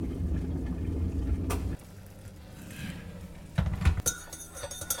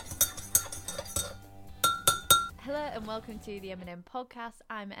and welcome to the M&M podcast.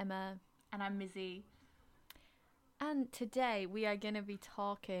 I'm Emma. And I'm Mizzy. And today we are going to be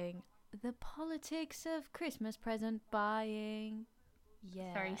talking the politics of Christmas present buying.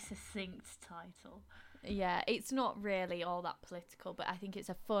 Yeah. Very succinct title. Yeah, it's not really all that political, but I think it's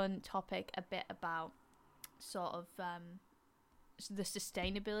a fun topic, a bit about sort of the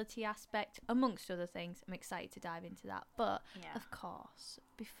sustainability aspect, amongst other things. I'm excited to dive into that. But, of course,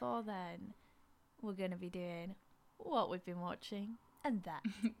 before then, we're going to be doing what we've been watching and that.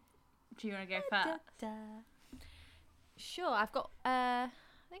 Do you want to go first? Sure, I've got, I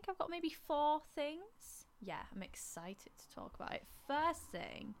think I've got maybe 4 things. Yeah, I'm excited to talk about it. First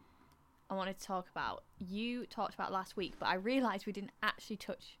thing I wanted to talk about, you talked about last week, but I realised we didn't actually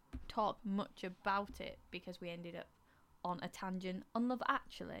talk much about it because we ended up on a tangent on Love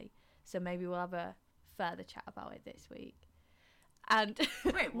Actually. So maybe we'll have a further chat about it this week. And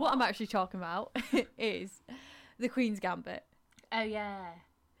Wait, what I'm actually talking about is The Queen's Gambit. Oh, yeah.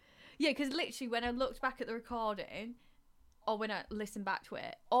 Yeah, because literally when I looked back at the recording, or when I listened back to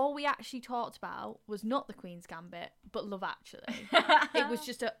it, all we actually talked about was not The Queen's Gambit, but Love Actually. It was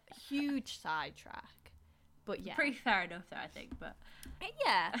just a huge sidetrack. But yeah. Pretty fair enough, though, I think. But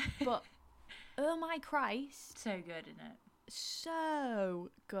yeah, but oh my Christ. So good, isn't it? So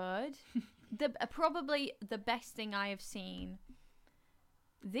good. Probably the best thing I have seen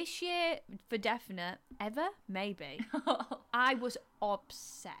this year, for definite, ever, maybe. I was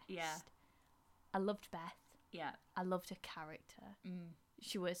obsessed. Yeah. I loved Beth. Yeah. I loved her character.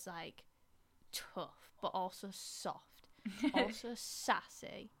 She was like tough, but also soft, also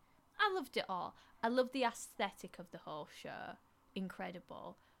sassy. I loved it all. I loved the aesthetic of the whole show.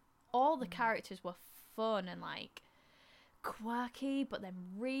 Incredible. All the characters were fun and like quirky, but then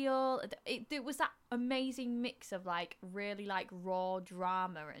real. It was that amazing mix of like really like raw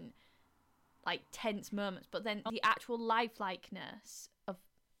drama and like tense moments, but then the actual lifelikeness of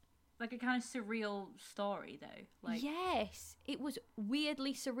like a kind of surreal story, though. Like yes, it was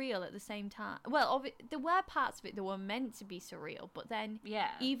weirdly surreal at the same time. Well, there were parts of it that were meant to be surreal, but then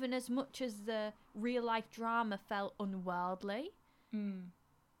even as much as the real life drama felt unworldly.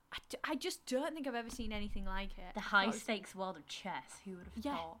 I just don't think I've ever seen anything like it. The high stakes world of chess. Who would have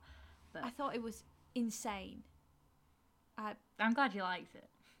thought? But I thought it was insane. I'm glad you liked it.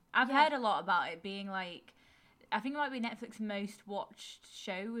 I've heard a lot about it being like, I think it might be Netflix's most watched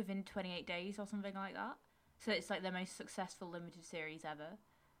show within 28 days or something like that. So it's like their most successful limited series ever.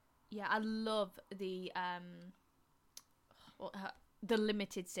 Yeah, I love the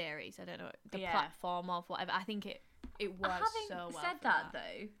limited series. I don't know, the platform of whatever. I think it works so well. Having said that,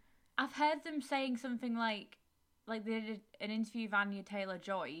 though, I've heard them saying something like they did an interview with Anya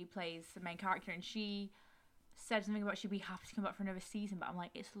Taylor-Joy, who plays the main character, and she said something about she'd be happy to come back for another season, but I'm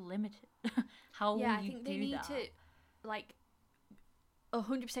like, it's limited. How will you do that? Yeah, I think they need to, like,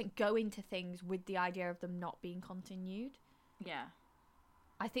 100% go into things with the idea of them not being continued. Yeah.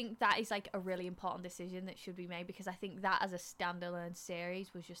 I think that is, like, a really important decision that should be made, because I think that as a standalone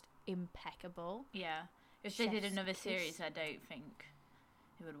series was just impeccable. Yeah. If they did another series, I don't think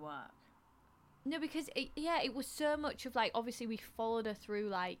it would work. No, because, it was so much of, like, obviously we followed her through,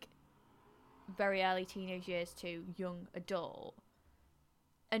 like, very early teenage years to young adult.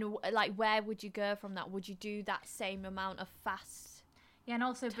 And, like, where would you go from that? Would you do that same amount of fast and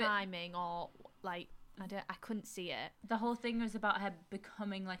also timing or, like, I couldn't see it. The whole thing was about her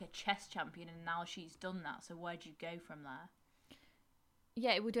becoming, like, a chess champion, and now she's done that, so where'd you go from there?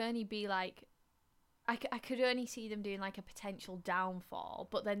 Yeah, it would only be, like, I could only see them doing, like, a potential downfall,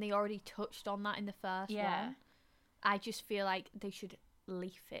 but then they already touched on that in the first one. I just feel like they should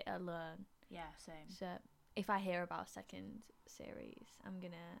leave it alone. Yeah, same. So, if I hear about a second series,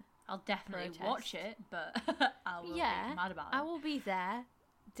 I'll definitely watch it, but I will be mad about it. I will be there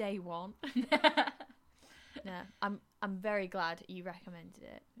day one. No, I'm very glad you recommended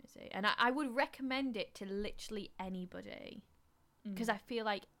it, Missy. And I would recommend it to literally anybody, because I feel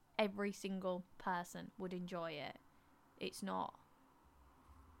like every single person would enjoy it. It's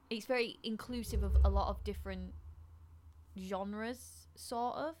very inclusive of a lot of different genres,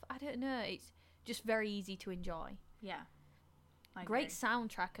 sort of. I don't know, it's just very easy to enjoy. Yeah, great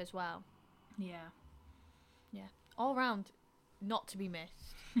soundtrack as well. Yeah all round not to be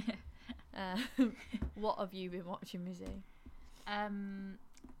missed. What have you been watching, Mizzy?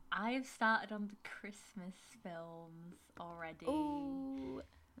 I have started on the Christmas films already. Ooh,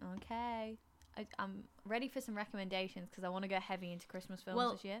 okay. I'm ready for some recommendations, because I want to go heavy into Christmas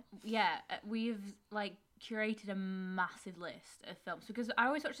films this year. Yeah, we've like curated a massive list of films, because I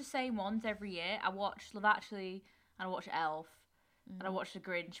always watch the same ones every year. I watch Love Actually, and I watch Elf, and I watch The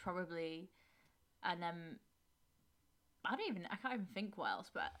Grinch probably, and then I can't even think what else,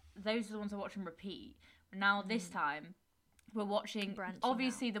 but those are the ones I watch and repeat. Now this time, we're watching, Branching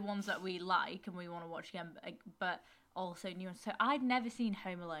obviously, the ones that we like and we want to watch again, but also new ones. So I'd never seen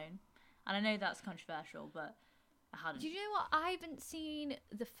Home Alone, and I know that's controversial, but I hadn't. Do you know what? I haven't seen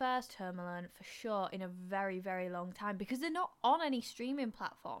the first Home Alone for sure in a very, very long time because they're not on any streaming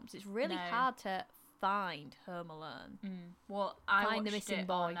platforms. It's really hard to find Home Alone. Well, I Find the watched missing it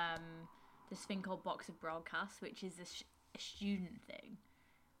boy. on this thing called Box of Broadcasts, which is a student thing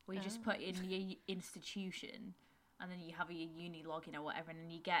where you just put in your institution and then you have your uni login or whatever, and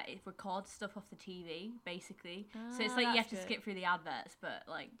then it records stuff off the TV, basically. So it's like you have to skip through the adverts, but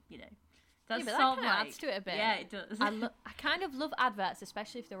like, you know. That's but that sort kind of of adds to it a bit. Yeah, it does. I kind of love adverts,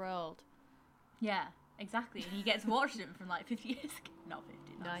 especially if they're old. Yeah, exactly. And you get to watch them from like 50 years ago. Not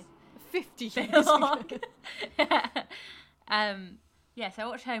 50, Nice. 50 bit years long. ago. Yeah, so I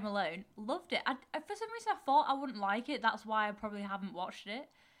watched Home Alone. Loved it. For some reason, I thought I wouldn't like it. That's why I probably haven't watched it.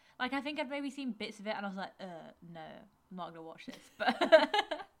 Like, I think I'd maybe seen bits of it, and I was like, no, I'm not gonna watch this.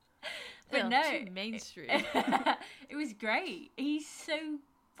 But no, too mainstream. it was great. He's so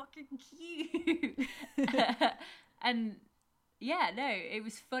fucking cute. And yeah, no, it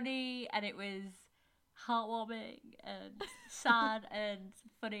was funny, and it was heartwarming and sad and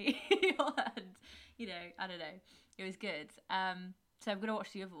funny, and you know, I don't know, it was good. So I'm gonna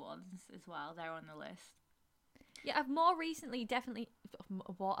watch the other ones as well. They're on the list. Yeah, I've more recently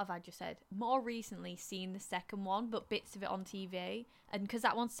what have I just said? More recently seen the second one, but bits of it on TV, and because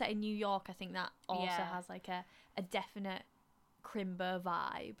that one's set in New York, I think that also has like a definite Crimber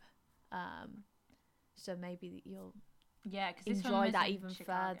vibe. So maybe you'll enjoy that even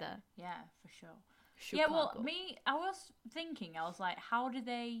further. Yeah, for sure. Chicago. Yeah, well, I was thinking, I was like,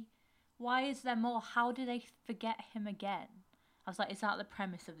 why is there more? How do they forget him again? I was like, is that the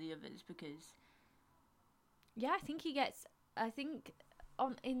premise of the others? Because yeah, I think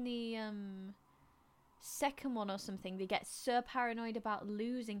in the second one or something, they get so paranoid about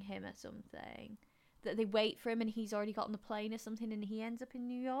losing him or something that they wait for him and he's already got on the plane or something, and he ends up in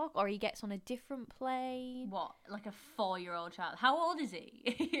New York, or he gets on a different plane. what, like a 4-year-old child? How old is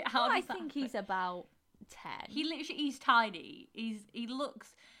he? I think he's about 10. He's tiny. He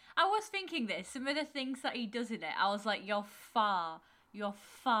looks. I was thinking this. Some of the things that he does in it, I was like, you're far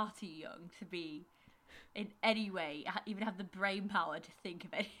too young to be in any way even have the brain power to think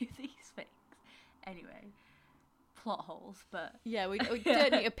of any of these things. Anyway, plot holes, but yeah, we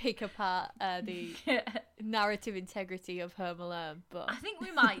don't need to pick apart the narrative integrity of Home Alone, but I think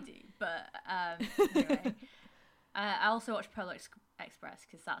we might do. But anyway, I also watched Polar Express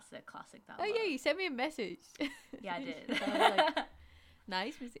because that's a classic. That yeah, you sent me a message. Yeah, I did. I was like,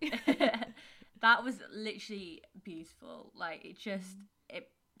 nice, Missy. That was literally beautiful. Like it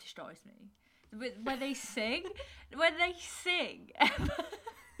destroys me. When they sing,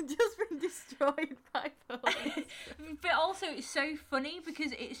 just been destroyed by police. But also it's so funny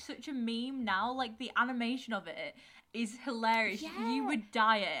because it's such a meme now. Like the animation of it is hilarious. Yeah. You would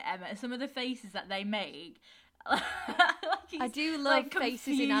die at Emma. Some of the faces that they make. Like I do love like,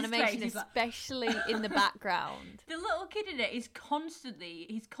 faces in animation, faces, especially in the background. The little kid in it is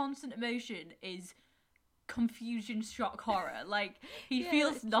his constant emotion is confusion, shock, horror. Like he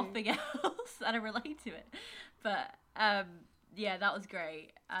feels nothing else, and I relate to it. But yeah, that was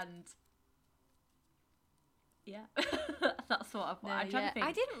great, and yeah, that's what I'm trying to think.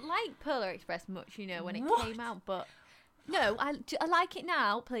 I didn't like Polar Express much, when it came out, but no, I like it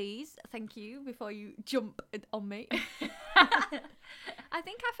now. Please, thank you. Before you jump on me, I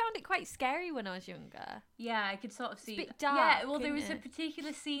think I found it quite scary when I was younger. Yeah, I could sort of see. It's a bit dark. Yeah, well, there was a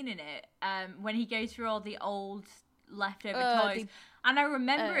particular scene in it when he goes through all the old leftover toys, and I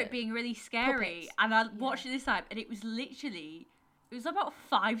remember it being really scary. Puppets. And I watched it this time, and it was about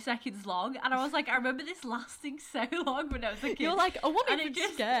 5 seconds long, and I was like, I remember this lasting so long when I was a kid. You're like, I want and to it be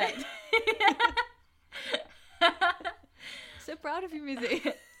just scared. So proud of you,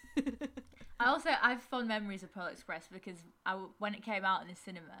 Mizzy. I have fond memories of Polar Express because when it came out in the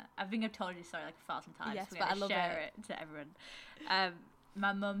cinema, I think I've told you the story like 1,000 times. Yes, but I love share it to everyone.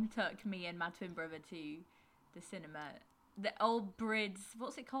 My mum took me and my twin brother to the cinema. The old Brids,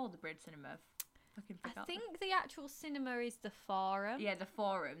 what's it called? The Brid Cinema. Fucking forgot. I think the actual cinema is the Forum. Yeah, the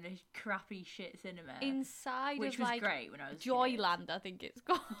Forum, the crappy shit cinema. Inside which of was like great when I was Joyland, I think it's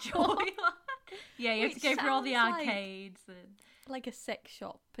called. Joyland. Yeah, you have to go through all the sounds like- arcades and like a sex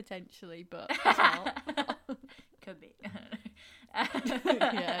shop potentially, but it's not. could be. Yeah.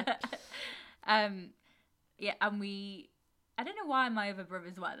 Yeah, and I don't know why my other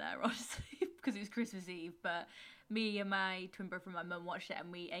brothers were there, honestly, because it was Christmas Eve, but me and my twin brother and my mum watched it,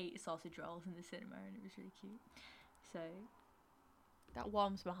 and we ate sausage rolls in the cinema, and it was really cute. So That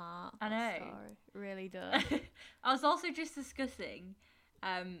warms my heart. I that know. story. It really does. I was also just discussing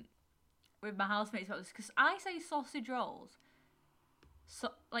with my housemates about this because I say sausage rolls.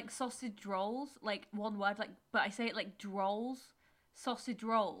 Like sausage rolls, like one word, like, but I say it like drolls. Sausage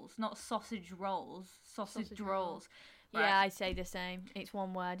rolls, not sausage rolls. Sausage rolls. Right. Yeah, I say the same. It's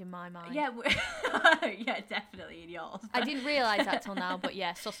one word in my mind. Yeah, yeah, definitely in yours. I didn't realise that till now, but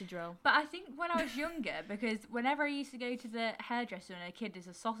yeah, sausage roll. But I think when I was younger, because whenever I used to go to the hairdresser when I was a kid, there's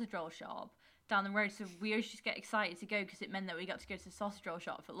a sausage roll shop down the road, so we always just get excited to go because it meant that we got to go to the sausage roll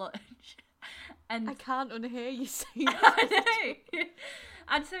shop for lunch. And I can't unhear you saying I know.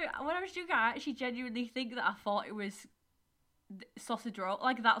 And so when I was younger, I actually genuinely think that I thought it was sausage roll.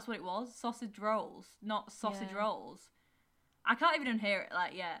 Like, that's what it was. Sausage rolls, not sausage rolls. I can't even unhear it.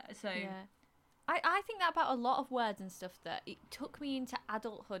 Like, yeah. So Yeah. I think that about a lot of words and stuff, that it took me into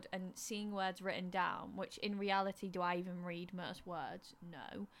adulthood and seeing words written down, which in reality, do I even read most words?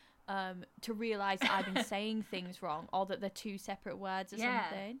 No. To realise that I've been saying things wrong, or that they're two separate words or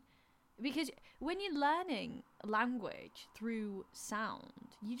something. Because when you're learning language through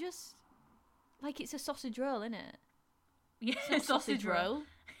sound, you just, like, it's a sausage roll, isn't it? Yeah, it's a sausage roll.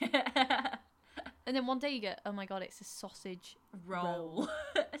 And then one day you go, oh my god, it's a sausage roll.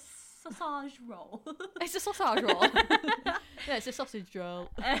 A sausage roll. It's a sausage roll. Yeah, it's a sausage roll.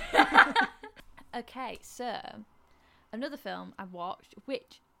 Okay, so another film I watched,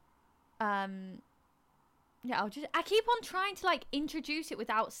 which, yeah, I keep on trying to like introduce it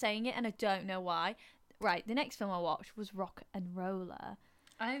without saying it, and I don't know why. Right, the next film I watched was Rock and Roller.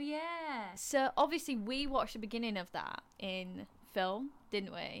 Oh yeah. So obviously we watched the beginning of that in film,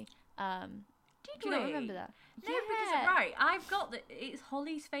 didn't we? Did do you not remember that? No, because right, I've got it's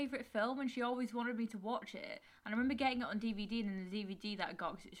Holly's favourite film, and she always wanted me to watch it. And I remember getting it on DVD, and then the DVD that I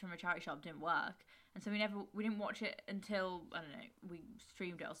got, because it's from a charity shop, didn't work, and so we didn't watch it until, I don't know, we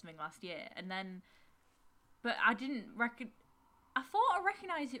streamed it or something last year, and then, but I didn't I thought I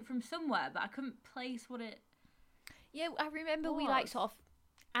recognised it from somewhere, but I couldn't place what it. Yeah, I remember we like sort of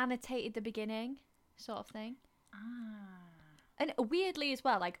annotated the beginning, sort of thing. Ah. And weirdly as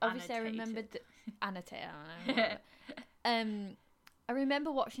well, like obviously Annotated. I remembered annotate. I don't know. I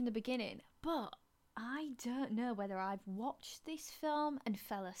remember watching the beginning, but I don't know whether I've watched this film and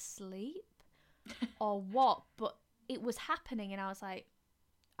fell asleep or what. But it was happening, and I was like,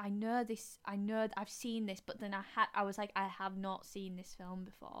 I know I've seen this, but then I was like, I have not seen this film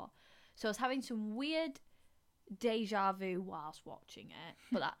before. So I was having some weird deja vu whilst watching it,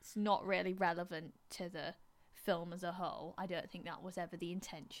 but that's not really relevant to the film as a whole. I don't think that was ever the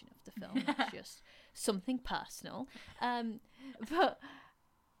intention of the film. It's just something personal. But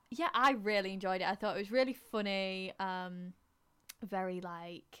yeah, I really enjoyed it. I thought it was really funny. Very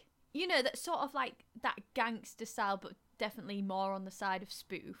like, you know, that sort of like that gangster style, but definitely more on the side of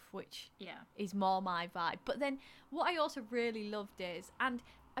spoof, which is more my vibe. But then what I also really loved is, and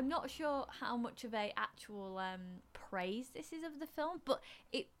I'm not sure how much of a actual praise this is of the film, but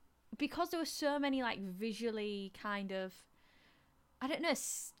because there were so many like visually kind of, I don't know,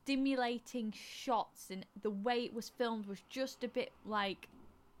 stimulating shots, and the way it was filmed was just a bit like,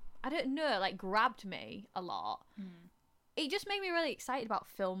 I don't know, like grabbed me a lot. It just made me really excited about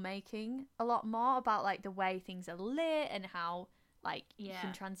filmmaking a lot more, about like the way things are lit and how like you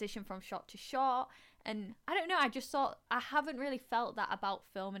can transition from shot to shot. And I don't know, I just thought, I haven't really felt that about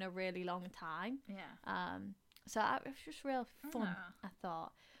film in a really long time. So it was just real fun, I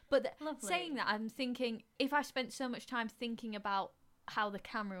thought. But saying that, I'm thinking, if I spent so much time thinking about how the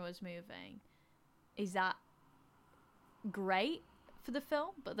camera was moving, is that great for the film?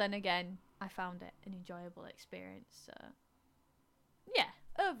 But then again, I found it an enjoyable experience. So yeah,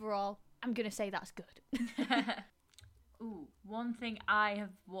 overall, I'm going to say that's good. Ooh, one thing I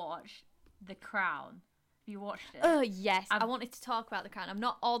have watched, The Crown. Have you watched it? Oh, yes. I wanted to talk about The Crown. I'm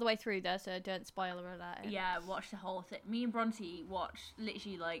not all the way through though, so don't spoiler alert. Yeah, watched the whole thing. Me and Bronte watched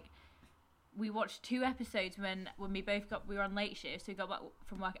literally like, we watched 2 episodes when we were on late shift, so we got back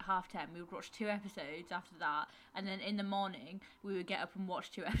from work at 10:30. We would watch 2 episodes after that, and then in the morning we would get up and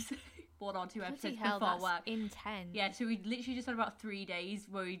watch 2 episodes, 1 or 2 episodes before work. Intense. Yeah, so we literally just had about 3 days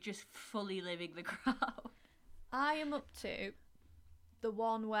where we just fully living The Crown. I am up to the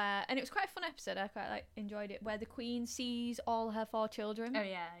one where, and it was quite a fun episode, I quite enjoyed it, where the Queen sees all her 4 children. Oh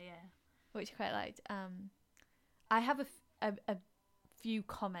yeah. Which I quite liked. I have a few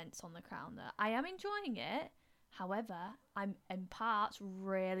comments on The Crown though. I am enjoying it, however, I'm in parts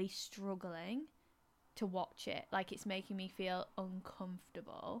really struggling to watch it. Like, it's making me feel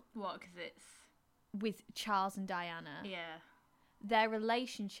uncomfortable. What? Because it's with Charles and Diana. Yeah. Their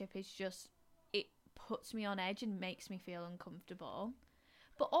relationship is just, it puts me on edge and makes me feel uncomfortable.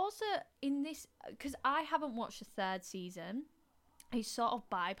 But also in this, because I haven't watched the third season, I sort of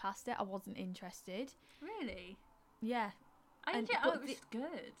bypassed it. I wasn't interested. Really? Yeah. I And- didn't. but It was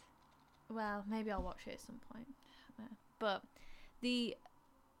good. Well, maybe I'll watch it at some point. But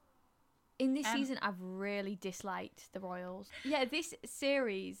in this season, I've really disliked the royals. Yeah, this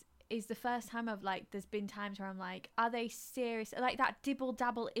series is the first time there's been times where I'm like, are they serious? Like that dibble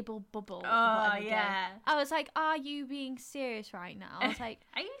dabble ibble bubble. Oh, whatever yeah. game. I was like, are you being serious right now? I was like,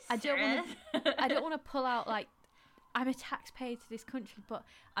 Are you I don't serious? I don't want to pull out like, I'm a taxpayer to this country, but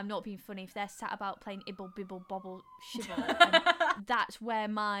I'm not being funny. If they're sat about playing ibble bibble bobble shibble, and that's where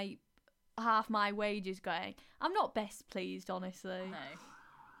half my wage is going, I'm not best pleased, honestly.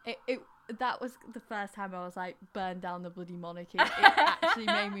 No. That was the first time I was like, burn down the bloody monarchy. It actually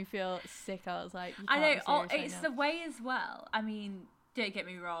made me feel sick. I was like, you I can't know. be Oh, serious right it's now. the way as well. I mean, don't get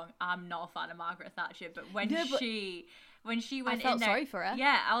me wrong. I'm not a fan of Margaret Thatcher, but when No, but she went I felt in there, sorry for her.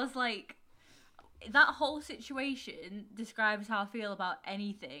 yeah, I was like, that whole situation describes how I feel about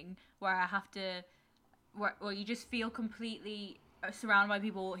anything where I have to, where you just feel completely surrounded by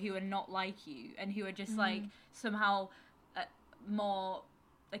people who are not like you and who are just like somehow more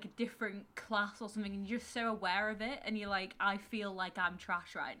like a different class or something, and you're just so aware of it, and you're like, I feel like I'm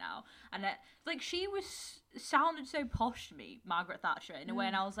trash right now. And like, she sounded so posh to me, Margaret Thatcher, in a way,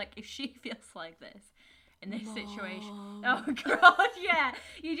 and I was like, if she feels like this in this situation, oh god, yeah,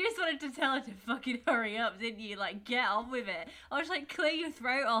 you just wanted to tell her to fucking hurry up, didn't you? Like, get on with it, or just like clear your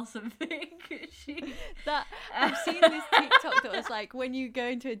throat or something. I've seen this TikTok that was like, when you go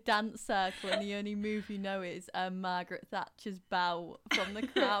into a dance circle and the only move you know is Margaret Thatcher's bow from The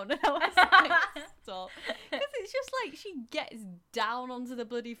Crown, and I was like, stop, because it's just like she gets down onto the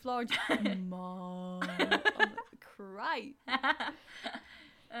bloody floor and just, Mom, Christ.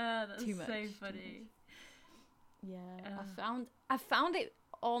 That's Too much, so too funny. Yeah, I found it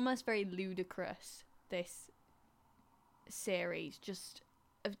almost very ludicrous, this series, just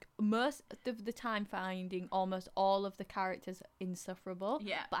most of the time finding almost all of the characters insufferable.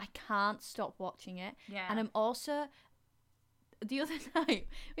 Yeah. But I can't stop watching it. Yeah. And I'm also, the other night,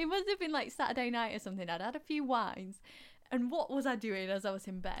 it must have been like Saturday night or something, I'd had a few wines, and what was I doing as I was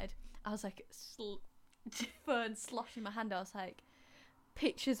in bed? I was like, phone sloshing my hand, I was like,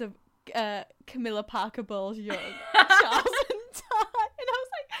 pictures of Camilla Parker Bowles young, Charles and Di, and I was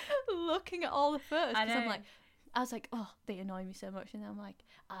like looking at all the photos, because I was like, oh, they annoy me so much, and then I'm like,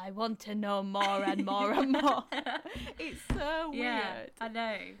 I want to know more and more and more. It's so weird. I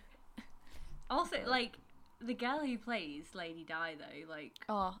know. Also, like, the girl who plays Lady Di, though, like,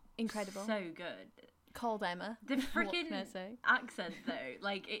 Oh, incredible. so good. Called Emma. The What can I freaking say? accent, though,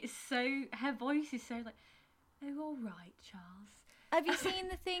 like, it's so, her voice is so like, oh, all right, Charles. Have you seen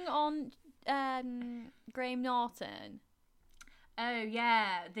the thing on Graham Norton? Oh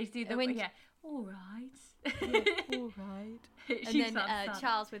yeah, they do the When- yeah. All right. All right. She And then sounds sad.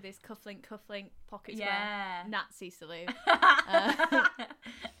 Charles with his cufflink pocket square Yeah. Nazi salute. I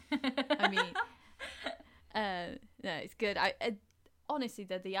mean, no, it's good. I honestly,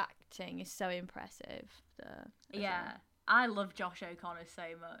 the acting is so impressive. Yeah, I love Josh O'Connor so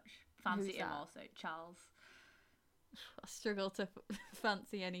much. Fancy Who's him that? also, Charles. I struggle to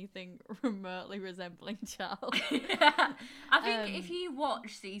fancy anything remotely resembling Charles. Yeah. I think if Um, you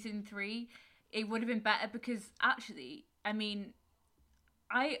watch season 3, it would have been better because actually, I mean,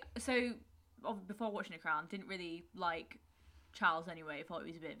 before watching The Crown, didn't really like Charles anyway. I thought it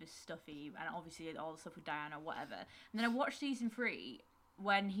was a bit of a stuffy, and obviously all the stuff with Diana, whatever. And then I watched season 3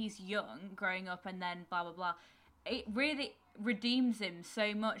 when he's young, growing up, and then blah blah blah. It really redeems him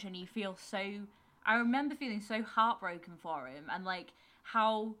so much, and you feel so. I remember feeling so heartbroken for him, and like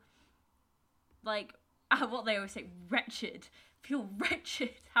how, like what they always say, wretched. Feel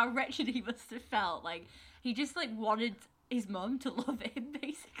wretched. How wretched he must have felt. Like he just like wanted his mum to love him,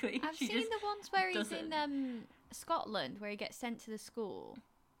 basically. I've She seen just the ones where he's doesn't. in Scotland, where he gets sent to the school.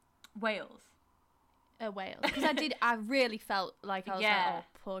 Wales. Wales, because I really felt like I was Yeah. like,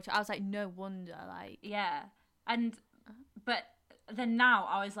 oh, poor child. I was like, no wonder, like, Yeah, and but then now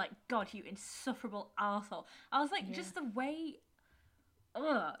I was like, God, you insufferable arsehole. I was like, Yeah. just the way.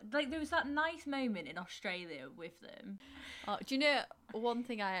 Ugh. Like there was that nice moment in Australia with them. oh, do you know one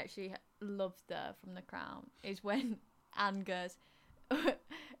thing I actually loved there from The Crown is when Anne goes,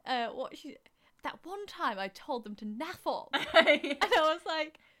 that one time I told them to naff off, and I was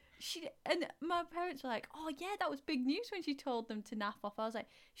like, and my parents were like, oh yeah, that was big news when she told them to naff off. I was like,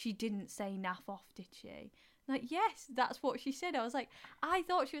 she didn't say naff off, did she? Like, yes, that's what she said. I was like, I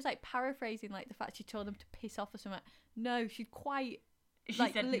thought she was like paraphrasing like the fact she told them to piss off or something. No, she'd quite She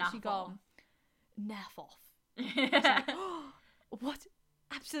like said literally naff off. gone. Neff off. It's like, oh, what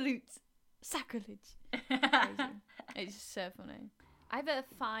absolute sacrilege. Crazy. It's just so funny. I have a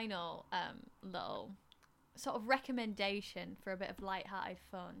final little sort of recommendation for a bit of light-hearted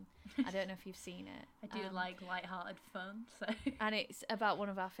fun. I don't know if you've seen it. I do like light-hearted fun, so. And it's about one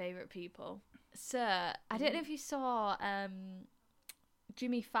of our favourite people. So, I don't know if you saw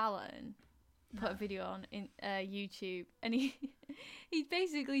Jimmy Fallon put a video on in YouTube, and he's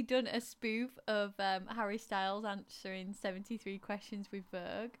basically done a spoof of Harry Styles answering 73 questions with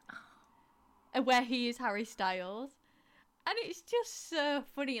Vogue, where he is Harry Styles. And it's just so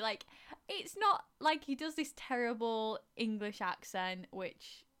funny. Like, it's not like he does this terrible English accent,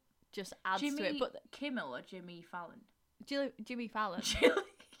 which just adds to it. But Kimmel or Jimmy Fallon? Jimmy Fallon.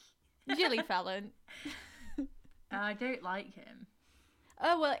 Jilly Fallon. I don't like him.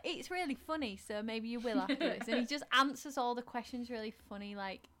 Oh, well, it's really funny, so maybe you will after this. And he just answers all the questions really funny.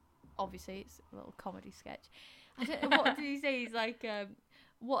 Like, obviously, it's a little comedy sketch. I don't know, what did he say? He's like,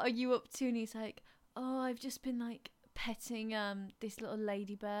 what are you up to? And he's like, oh, I've just been, like, petting this little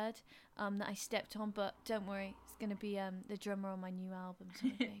ladybird that I stepped on, but don't worry, it's gonna be the drummer on my new album, so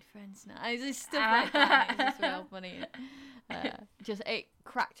we're made friends now. It's just stuff like that. It's just real funny. It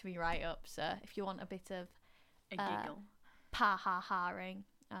cracked me right up. So if you want a bit of a giggle, ha-ha-ha-ing,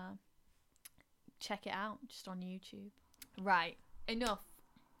 check it out just on YouTube. Right, enough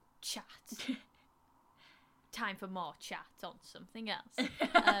chat. Time for more chat on something else.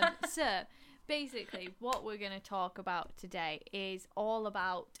 So basically, what we're going to talk about today is all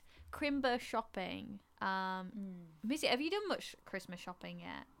about Crimber shopping. Missy, have you done much Christmas shopping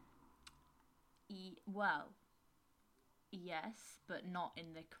yet? Well, yes, but not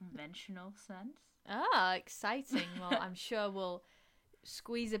in the conventional sense. Ah, exciting. Well, I'm sure we'll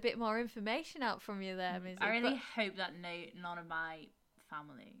squeeze a bit more information out from you there, Missy. I really hope that none of my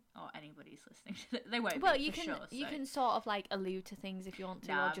family or anybody's listening to it. They won't. Well, you can sort of like allude to things if you want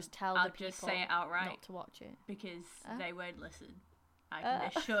to, or just tell the people just say it outright not to watch it because they won't listen. I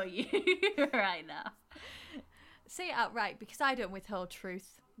can assure you right now. Say it outright because I don't withhold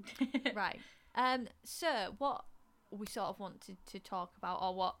truth. Right. So what we sort of wanted to talk about,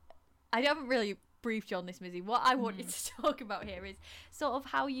 or what I haven't really briefed you on this, Mizzy. What I wanted to talk about here is sort of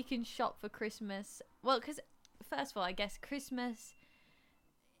how you can shop for Christmas. Well, because first of all, I guess Christmas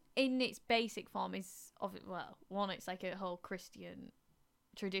in its basic form is it's like a whole Christian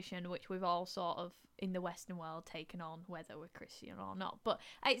tradition which we've all sort of in the Western world taken on, whether we're Christian or not. But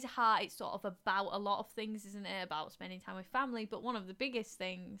at its heart, it's sort of about a lot of things, isn't it? About spending time with family. But one of the biggest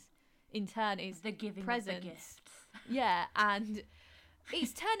things in turn is the giving presents. Of the gifts. Yeah, and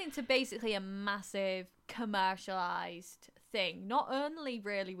it's turned into basically a massive commercialized thing, not only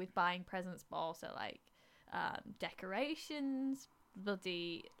really with buying presents but also like decorations,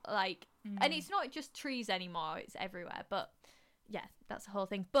 bloody like and it's not just trees anymore, it's everywhere. But yeah, that's the whole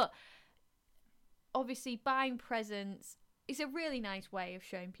thing. But obviously buying presents is a really nice way of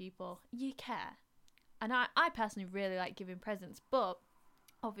showing people you care, and I personally really like giving presents. But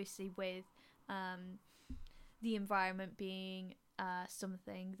obviously with the environment being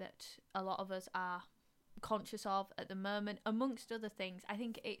something that a lot of us are conscious of at the moment, amongst other things, I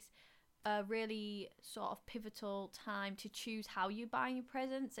think it's a really sort of pivotal time to choose how you buy your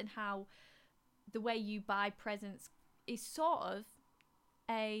presents, and how the way you buy presents is sort of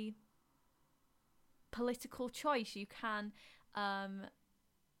a political choice. You can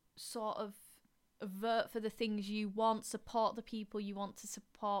sort of vote for the things you want, support the people you want to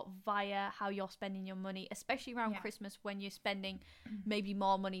support via how you're spending your money, especially around Christmas when you're spending maybe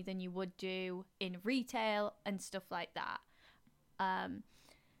more money than you would do in retail and stuff like that.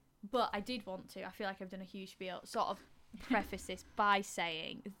 But I did want to, I feel like I've done a huge spiel, sort of preface this by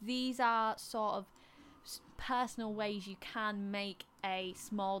saying these are sort of personal ways you can make a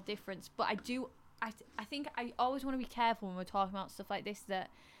small difference. But I think I always want to be careful when we're talking about stuff like this, that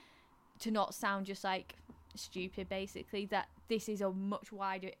to not sound just like stupid, basically, that this is a much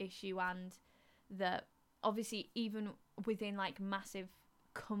wider issue, and that obviously even within like massive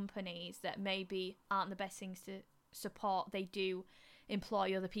companies that maybe aren't the best things to support, they do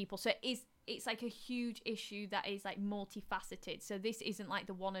employ other people. So it's like a huge issue that is like multifaceted. So this isn't like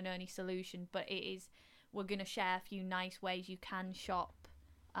the one and only solution, but we're going to share a few nice ways you can shop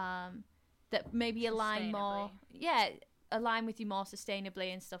that maybe align with you more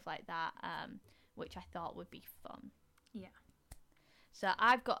sustainably and stuff like that, which I thought would be fun. Yeah. So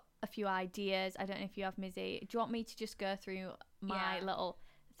I've got a few ideas. I don't know if you have, Mizzy. Do you want me to just go through my little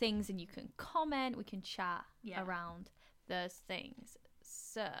things and you can comment? We can chat around those things.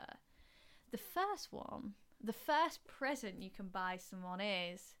 So the first present you can buy someone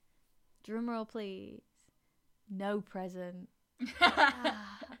is Drumroll, please. No present.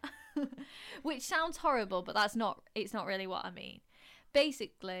 Which sounds horrible, but it's not really what I mean.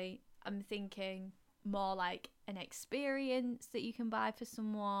 Basically, I'm thinking more like an experience that you can buy for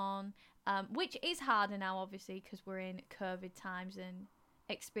someone, which is harder now, obviously, because we're in COVID times and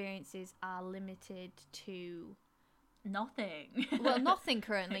experiences are limited to nothing. Well, nothing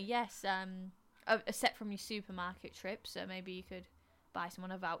currently, yes, except from your supermarket trip, so maybe you could buy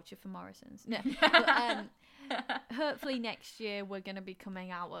someone a voucher for Morrison's. No, but, hopefully next year we're going to be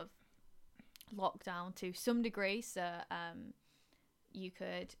coming out of lockdown to some degree, so you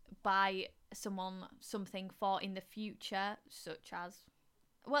could buy someone something for in the future, such as,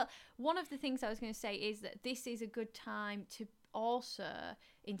 well, one of the things I was going to say is that this is a good time to also,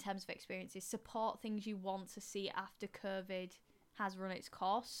 in terms of experiences, support things you want to see after COVID has run its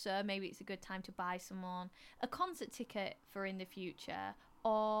course. So maybe it's a good time to buy someone a concert ticket for in the future,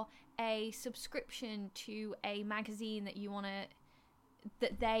 or a subscription to a magazine that you want to,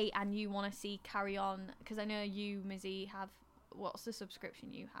 that they and you want to see carry on. Because I know you, Mizzy, have, what's the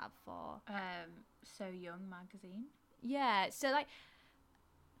subscription you have for? So Young magazine. Yeah, so like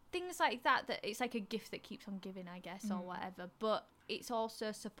things like that it's like a gift that keeps on giving, I guess, or whatever. But it's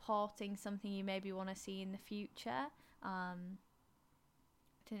also supporting something you maybe want to see in the future. I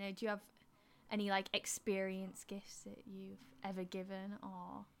don't know, do you have any like experience gifts that you've ever given,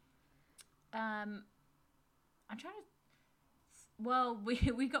 or? I'm trying to. Well,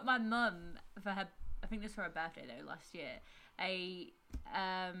 we got my mum for her. I think this was for her birthday though last year. A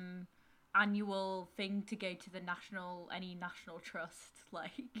annual thing to go to the national trust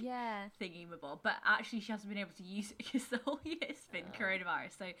thingy-mabble, but actually she hasn't been able to use it because the whole year it's been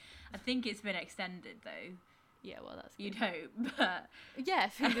coronavirus, so I think it's been extended though. Yeah, well, that's good. You'd hope, but yeah,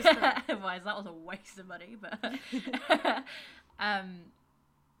 fingers crossed. Otherwise that was a waste of money. But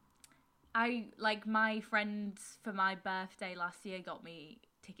I, like, my friends for my birthday last year got me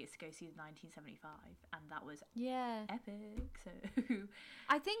tickets to go see the 1975, and that was epic. So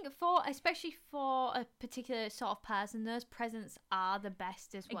I think especially for a particular sort of person, those presents are the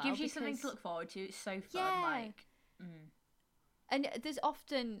best as well. It gives you something to look forward to. It's so fun. And there's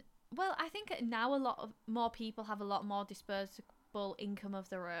often, well, I think now a lot of more people have a lot more disposable income of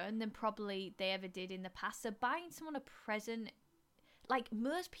their own than probably they ever did in the past. So buying someone a present, like,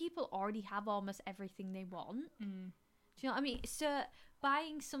 most people already have almost everything they want. Do you know what I mean? So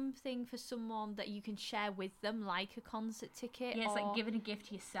buying something for someone that you can share with them, like a concert ticket. Yeah, it's like giving a gift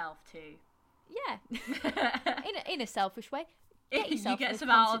to yourself too. Yeah. in a selfish way. Get yourself you get a some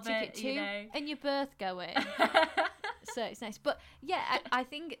concert out of ticket it, too, you know. and your birth going. So it's nice. But yeah, I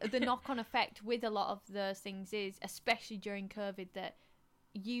think the knock-on effect with a lot of those things is, especially during COVID, that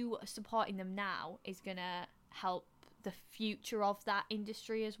you supporting them now is going to help the future of that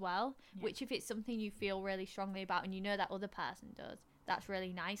industry as well. Yeah. Which, if it's something you feel really strongly about and you know that other person does, that's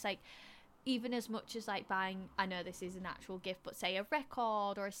really nice. Like, even as much as like buying, I know this is an actual gift, but say a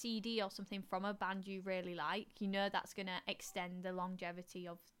record or a CD or something from a band you really like, you know that's going to extend the longevity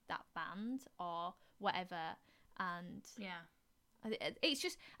of that band or whatever. And it's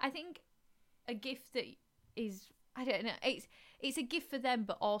just, I think a gift that is, I don't know, it's a gift for them,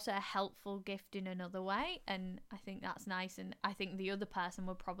 but also a helpful gift in another way. And I think that's nice. And I think the other person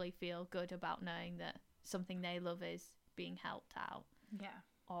would probably feel good about knowing that something they love is being helped out. Yeah.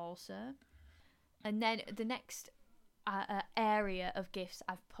 Also. And then the next area of gifts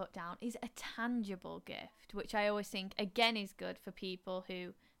I've put down is a tangible gift, which I always think, again, is good for people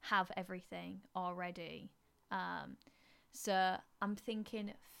who have everything already. So I'm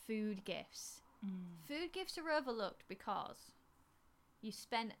thinking food gifts. Food gifts are overlooked because you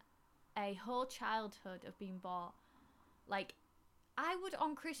spent a whole childhood of being bought. Like, I would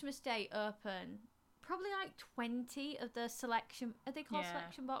on Christmas Day open probably like 20 of the selection, are they called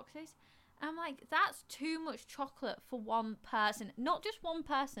selection boxes? I'm like, that's too much chocolate for one person. Not just one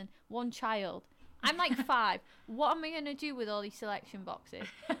person, one child. I'm like 5. What am I going to do with all these selection boxes?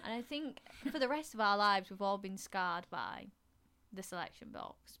 And I think for the rest of our lives, we've all been scarred by the selection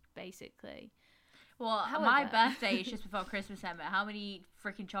box, basically. Well, however, my birthday is just before Christmas, Emma. How many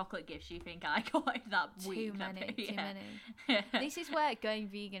freaking chocolate gifts do you think I got in that week? Too many. This is where going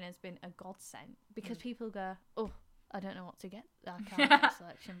vegan has been a godsend, because people go, oh, I don't know what to get. I can't get a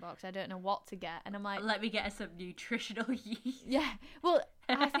selection box. I don't know what to get. And I'm like, let me get us some nutritional yeast. Yeah. Well,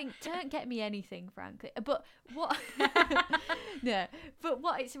 I think, don't get me anything, frankly. But what no. But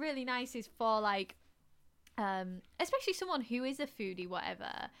what it's really nice is for, like, especially someone who is a foodie,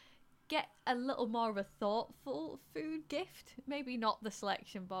 whatever, get a little more of a thoughtful food gift. Maybe not the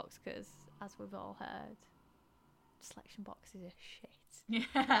selection box, because as we've all heard, selection boxes are shit.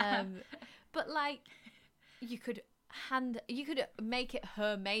 Yeah. But like, you could make it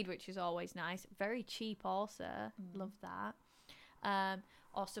homemade, which is always nice. Very cheap also. Love that.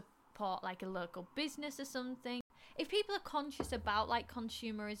 Or support like a local business or something. If people are conscious about like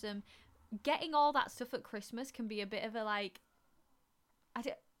consumerism, getting all that stuff at Christmas can be a bit of a like,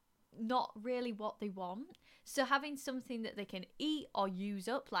 not really what they want. So having something that they can eat or use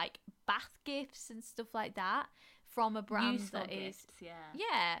up, like bath gifts and stuff like that, from a brand Useful gifts,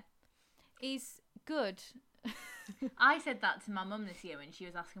 is good. I said that to my mum this year when she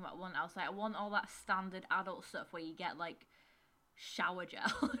was asking about one. I was like, I want all that standard adult stuff where you get like shower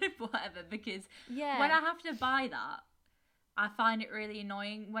gel, whatever, because when I have to buy that, I find it really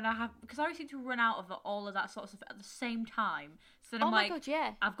annoying because I always seem to run out of all of that sort of stuff at the same time. So then I'm like, God,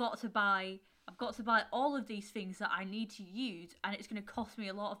 yeah. I've got to buy all of these things that I need to use, and it's going to cost me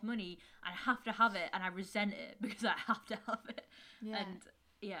a lot of money, and I have to have it, and I resent it because I have to have it. Yeah. And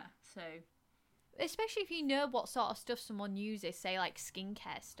so especially if you know what sort of stuff someone uses, say like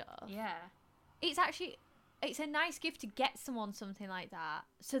skincare stuff. Yeah. It's a nice gift to get someone something like that,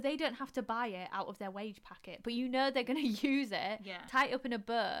 so they don't have to buy it out of their wage packet, but you know they're going to use it, tie it up in a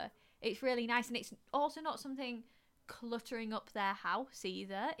bow. It's really nice, and it's also not something cluttering up their house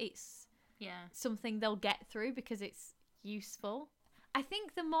either. It's something they'll get through because it's useful. I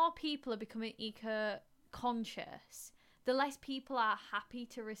think the more people are becoming eco-conscious, the less people are happy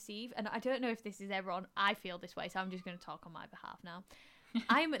to receive, and I don't know if this is everyone. I feel this way, so I'm just going to talk on my behalf now.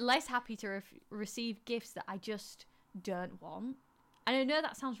 I'm less happy to receive gifts that I just don't want. And I know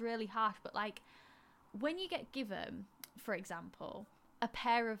that sounds really harsh, but like when you get given, for example, a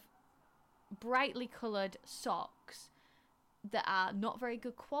pair of brightly coloured socks that are not very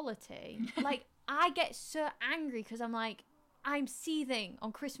good quality, like I get so angry because I'm like, I'm seething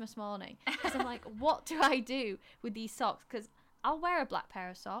on Christmas morning because I'm like, what do I do with these socks? Because I'll wear a black pair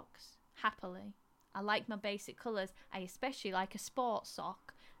of socks happily. I like my basic colours. I especially like a sports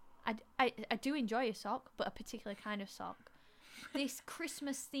sock. I do enjoy a sock, but a particular kind of sock. This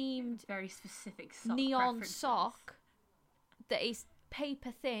Christmas themed, very specific sock neon sock that is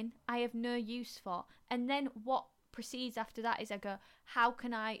paper thin, I have no use for. And then what proceeds after that is I go,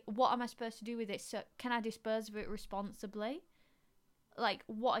 what am I supposed to do with it? So can I dispose of it responsibly? Like,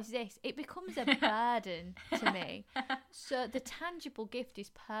 what is this? It becomes a burden to me. So the tangible gift is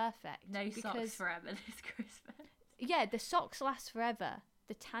perfect. No socks forever this Christmas. Yeah, the socks last forever.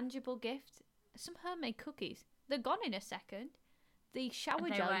 The tangible gift, some homemade cookies. They're gone in a second. The shower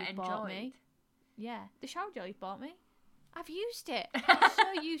gel you bought me. Yeah, the shower gel you bought me. I've used it. It's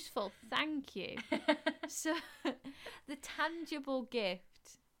so useful. Thank you. So the tangible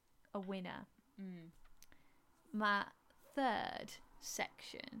gift, a winner. My third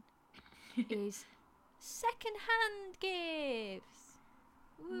section is second-hand gifts.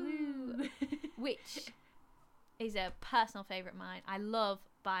 Woo! Which is a personal favourite of mine. I love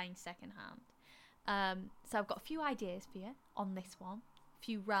buying second-hand. So I've got a few ideas for you on this one. A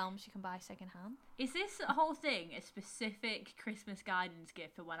few realms you can buy second-hand. Is this whole thing a specific Christmas guidance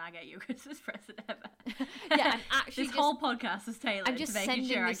gift for when I get you a Christmas present ever? Yeah, and actually this whole podcast is tailored. I'm just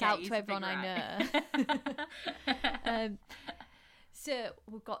sending this out to everyone I know. So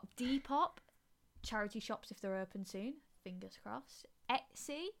we've got Depop, charity shops if they're open soon, fingers crossed.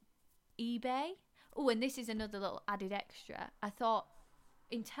 Etsy, eBay. Oh, and this is another little added extra. I thought,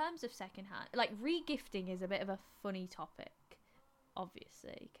 in terms of secondhand, like re-gifting is a bit of a funny topic,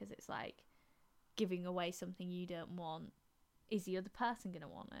 obviously, because it's like giving away something you don't want. Is the other person going to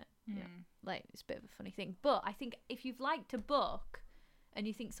want it? Yeah, like it's a bit of a funny thing. But I think if you've liked a book and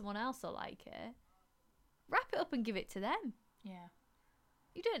you think someone else will like it, wrap it up and give it to them. Yeah.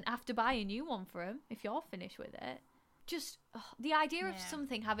 You don't have to buy a new one for them if you're finished with it. Just the idea of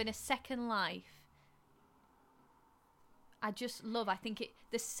something having a second life, I just love. I think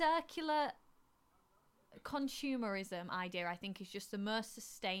the circular consumerism idea, I think, is just the most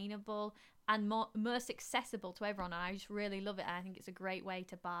sustainable and most accessible to everyone. And I just really love it. And I think it's a great way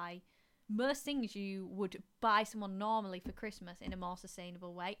to buy most things you would buy someone normally for Christmas in a more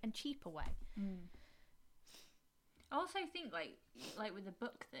sustainable way and cheaper way. I also think like with the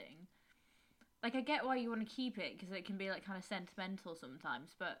book thing, like I get why you want to keep it because it can be like kind of sentimental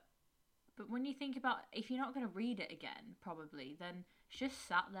sometimes, but when you think about if you're not going to read it again, probably, then it's just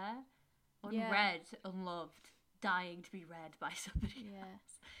sat there, unread, unloved, dying to be read by somebody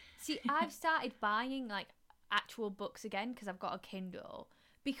else. See, I've started buying like actual books again because I've got a Kindle,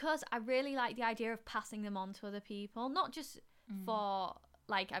 because I really like the idea of passing them on to other people, not just for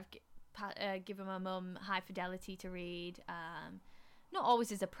like I've given my mum High Fidelity to read, not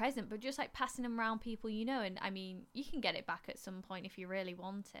always as a present, but just like passing them around people you know. And I mean, you can get it back at some point if you really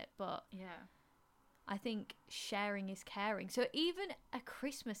want it, but Yeah. I think sharing is caring. So even a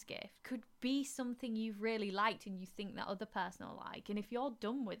Christmas gift could be something you've really liked and you think that other person will like. And if you're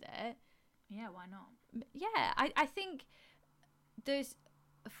done with it, Yeah, why not? yeah, I think there's,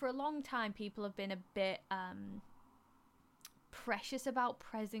 for a long time, people have been a bit precious about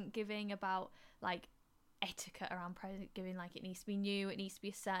present giving, about like etiquette around present giving, like it needs to be new, it needs to be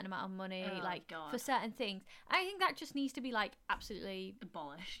a certain amount of money, Oh, like God. for certain things. I think that just needs to be like absolutely,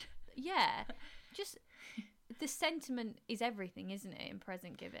 Abolished. yeah, just the sentiment is everything, isn't it, in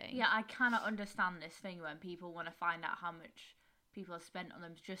present giving? Yeah, I cannot understand this thing when people want to find out how much people have spent on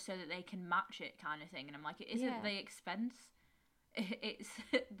them just so that they can match it, kind of thing. And I'm like, it isn't Yeah. the expense, it's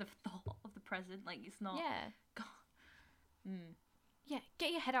the thought of the present. Like, it's not. Yeah. God. Yeah,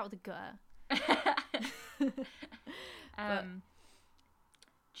 get your head out of the gutter.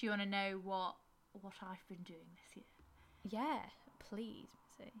 Do you want to know what I've been doing this year? Yeah, please,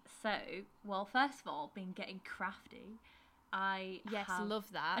 Missy. So, well, first of all, been getting crafty. Yes, love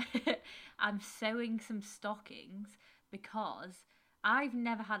that. I'm sewing some stockings because I've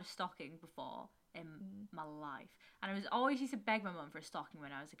never had a stocking before in my life, and I was always used to beg my mum for a stocking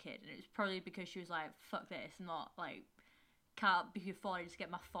when I was a kid, and it was probably because she was like, "Fuck this, I'm not like." Can't be afforded to get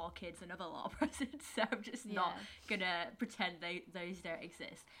my 4 kids another lot of presents, so I'm just not gonna pretend those don't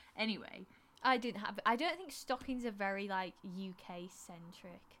exist. Anyway, I don't think stockings are very like UK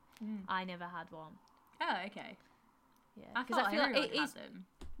centric. I never had one. Oh, okay. Yeah, I thought everyone had them.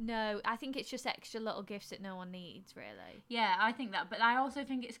 No, I think it's just extra little gifts that no one needs, really. Yeah, I think that, but I also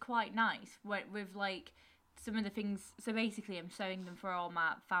think it's quite nice with like some of the things. So basically, I'm sewing them for all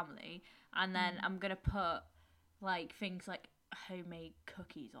my family, and then I'm gonna put like things like homemade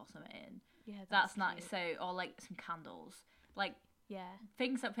cookies or something in. Yeah, that's nice. So, or like some candles, like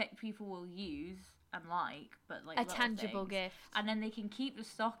things that people will use and like, but like a tangible gift. And then they can keep the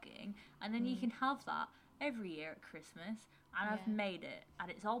stocking, and then you can have that every year at Christmas. And I've made it,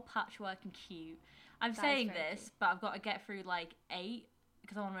 and it's all patchwork and cute. I'm saying this, cute. but I've got to get through like 8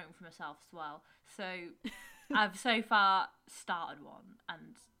 because I want to make one for myself as well. So I've so far started one,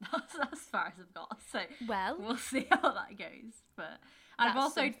 and that's as far as I've got. So we'll see how that goes. But I've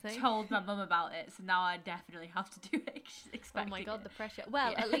also told my mum about it, so now I definitely have to do it. She's expecting oh my god, it. the pressure.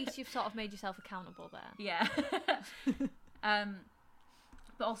 Well, at least you've sort of made yourself accountable there. Yeah.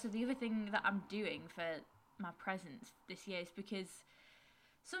 But also the other thing that I'm doing for my presents this year is because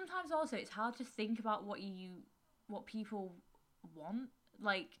sometimes also it's hard to think about what people want,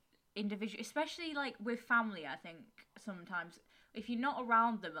 like individual, especially like with family. I think sometimes if you're not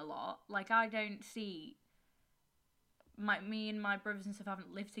around them a lot, like I don't see me and my brothers and stuff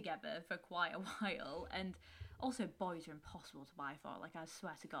haven't lived together for quite a while, and also boys are impossible to buy for. Like I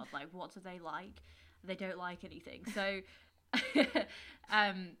swear to God, like what do they like? They don't like anything. So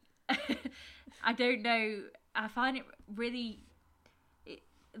I don't know. I find it really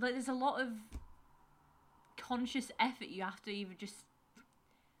like there's a lot of conscious effort you have to even just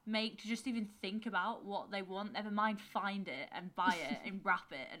make to just even think about what they want, never mind find it and buy it and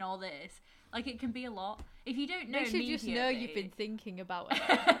wrap it and all this. Like it can be a lot if you don't know. They should just know you've been thinking about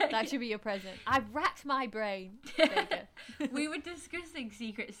it. That should be your present. I've racked my brain. There you go. We were discussing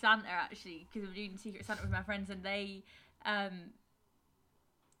Secret Santa actually because we were doing Secret Santa with my friends, and they my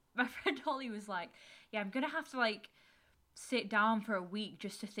friend Holly was like, yeah, I'm gonna have to like sit down for a week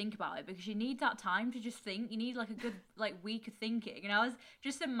just to think about it, because you need that time to just think. You need like a good like week of thinking. And I was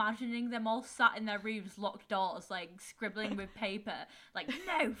just imagining them all sat in their rooms, locked doors, like scribbling with paper, like,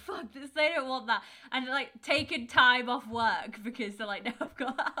 no, fuck this, they don't want that, and like taking time off work because they're like, no, I've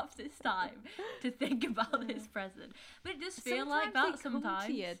got to have this time to think about this present. But it does feel like that sometimes. Come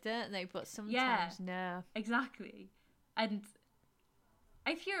to you, don't they? But sometimes no. Exactly. And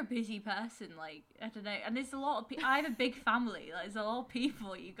if you're a busy person, like, I don't know, and there's a lot of people, I have a big family, like, there's a lot of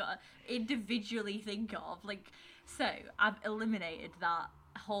people you gotta individually think of, like, so I've eliminated that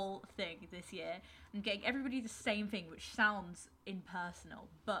whole thing this year. I'm getting everybody the same thing, which sounds impersonal,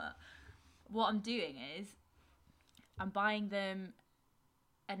 but what I'm doing is I'm buying them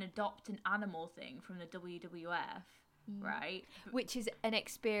an adopt an animal thing from the WWF, right? Which is an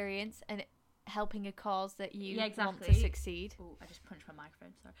experience and helping a cause that you exactly. want to succeed. Oh, I just punched my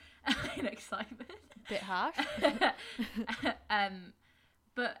microphone, sorry. In excitement. Bit harsh.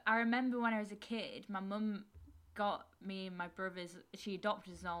 But I remember when I was a kid, my mum got me and my brothers, she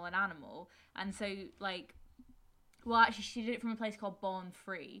adopted us all an animal, and so like, well actually she did it from a place called Born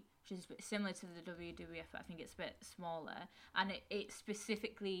Free, which is a bit similar to the WWF, but I think it's a bit smaller, and it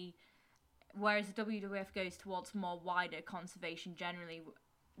specifically whereas the WWF goes towards more wider conservation generally,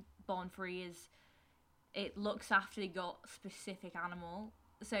 Born Free it looks after your specific animal.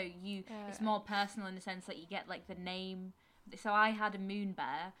 So it's more personal in the sense that you get like the name. So I had a moon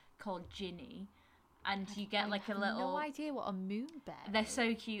bear called Ginny, and you get like a little. No idea what a moon bear. They're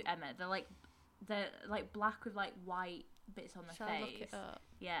so cute, Emma. They're like black with like white bits on their face. I look it up?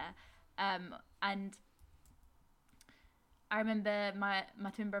 Yeah, and I remember my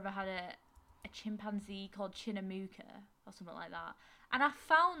twin brother had a chimpanzee called Chinamooka or something like that, and I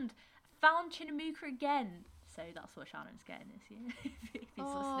found Chinamooka again. So that's what Shannon's getting this year. If he's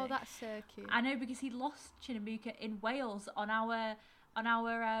listening. That's so cute. I know, because he lost Chinamooka in Wales on our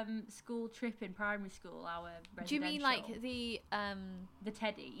school trip in primary school. Our residential. Do you mean like the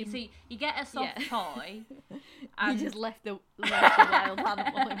teddy? So you get a soft toy. You just left the wild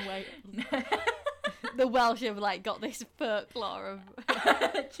animal in Wales. The Welsh have like got this folklore of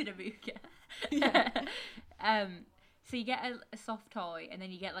Chinamooka. Yeah. So you get a soft toy, and then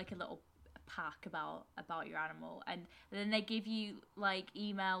you get like a little pack about your animal, and then they give you like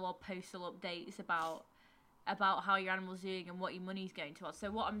email or postal updates about how your animal's doing and what your money's going towards.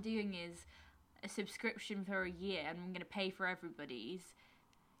 So what I'm doing is a subscription for a year, and I'm going to pay for everybody's.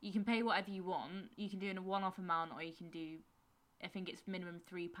 You can pay whatever you want. You can do in a one-off amount, or you can do, I think it's minimum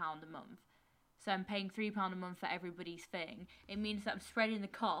 £3 a month. So I'm paying £3 a month for everybody's thing. It means that I'm spreading the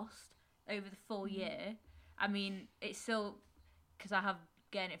cost over the full year. I mean, it's still, because I have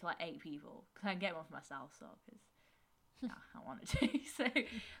getting it for like 8 people, because I can get one for myself, so because I wanted to.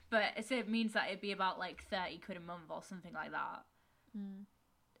 So it means that it'd be about like 30 quid a month or something like that.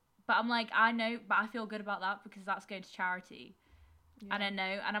 But I'm like, I know, but I feel good about that because that's going to charity. Yeah. And I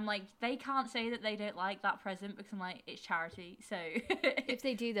know, and I'm like, they can't say that they don't like that present, because I'm like, it's charity. So if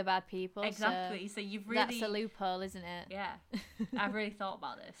they do, they're bad people. Exactly. So you've really, that's a loophole, isn't it? Yeah. I've really thought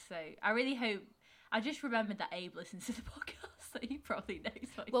about this. So I really hope. I just remembered that Abe listens to the podcast, so he probably knows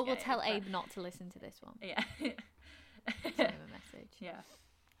what he's Well, we'll tell Abe not to listen to this one. Yeah. Send him a message. Yeah.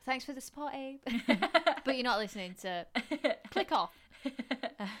 Thanks for the support, Abe. But you're not listening, so click off.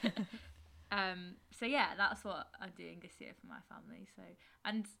 So yeah, that's what I'm doing this year for my family. So,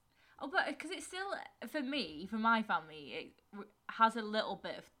 but because it's still, for me, for my family, it has a little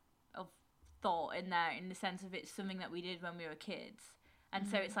bit of thought in there, in the sense of it's something that we did when we were kids, and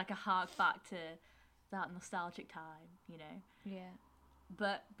so it's like a hark back to that nostalgic time, you know. Yeah.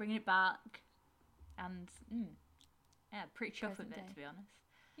 But bringing it back, and yeah, pretty chuffed with it, to be honest.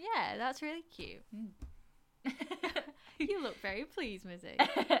 Yeah, that's really cute. You look very pleased, Mizzy.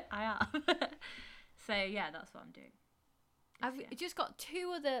 I am. So yeah, that's what I'm doing. I've just got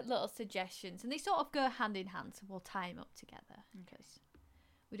 2 other little suggestions, and they sort of go hand in hand, so we'll tie them up together because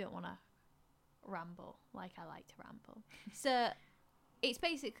we don't want to ramble like I like to ramble. So it's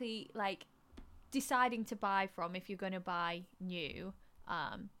basically like deciding to buy from, if you're going to buy new,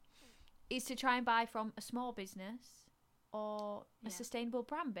 is to try and buy from a small business or a sustainable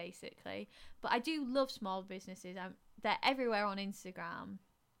brand, basically. But I do love small businesses. They're everywhere on Instagram.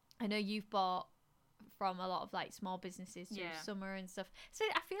 I know you've bought from a lot of like small businesses through summer and stuff. So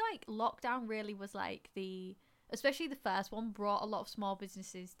I feel like lockdown really was like especially the first one, brought a lot of small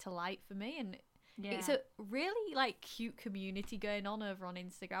businesses to light for me, and it's a really like cute community going on over on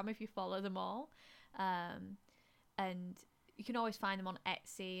Instagram if you follow them all. And you can always find them on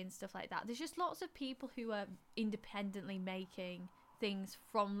Etsy and stuff like that. There's just lots of people who are independently making things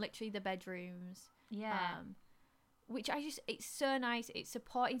from literally the bedrooms. Which it's so nice. It's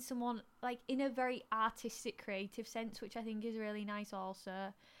supporting someone like in a very artistic, creative sense, which I think is really nice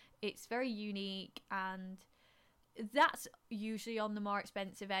also. It's very unique, and that's usually on the more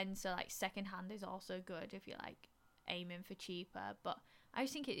expensive end. So like secondhand is also good if you're like aiming for cheaper. But I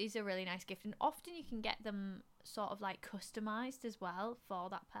just think it is a really nice gift, and often you can get them sort of like customized as well for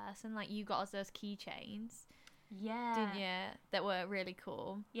that person. Like you got us those keychains, didn't you? That were really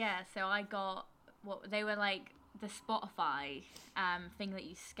cool. Yeah, so I got what they were like the Spotify thing that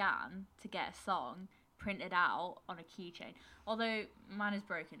you scan to get a song printed out on a keychain. Although mine is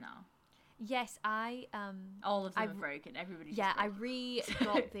broken now. Yes, all of them are broken. Everybody's I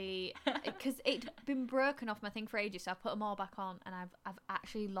got the because it'd been broken off my thing for ages, so I put them all back on, and I've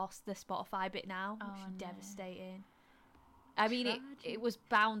actually lost the Spotify bit now, which is devastating. I mean, it was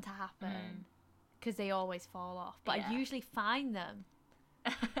bound to happen because they always fall off, but I usually find them.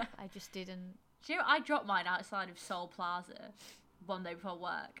 I just didn't. Do you know, I dropped mine outside of Seoul Plaza one day before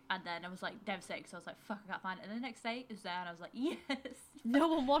work, and then I was like devastated because I was like, fuck, I can't find it. And the next day it was there, and I was like, yes. No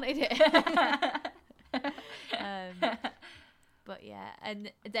one wanted it. But yeah,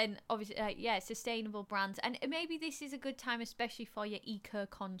 and then obviously, sustainable brands. And maybe this is a good time, especially for your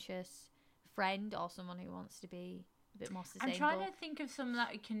eco-conscious friend or someone who wants to be a bit more I'm sustainable. trying to think of some that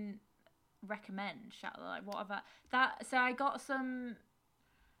I can recommend. Like, what have so I got some.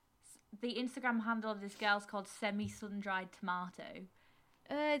 The Instagram handle of this girl's called Semi Sun Dried Tomato.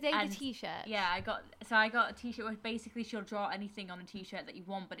 They the t-shirt. Yeah, I got a t-shirt where basically she'll draw anything on a t-shirt that you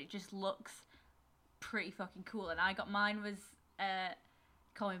want, but it just looks pretty fucking cool. And I got mine was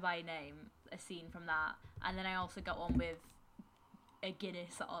Call Me by Your Name, a scene from that, and then I also got one with a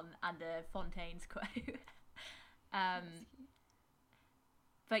Guinness on and a Fontaine's quote.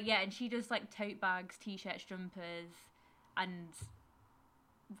 But yeah, and she does like tote bags, t-shirts, jumpers, and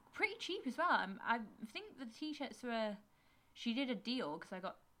pretty cheap as well. I think the t-shirts were. She did a deal because I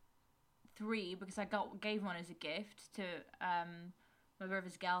got 3 because I gave one as a gift to my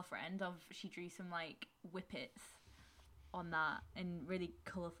brother's girlfriend. She drew some like whippets on that and really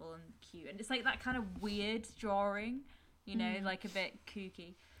colourful and cute, and it's like that kind of weird drawing, you know, like a bit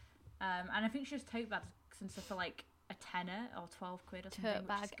kooky. And I think she has tote bags and stuff for like a tenner or 12 quid or something. Tote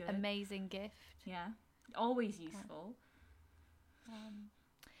bag, which is good. amazing gift. Yeah, always useful.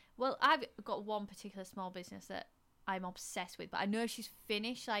 Well, I've got one particular small business that I'm obsessed with, but I know she's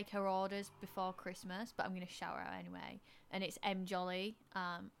finished like her orders before Christmas, but I'm going to shout her out anyway. And it's M Jolly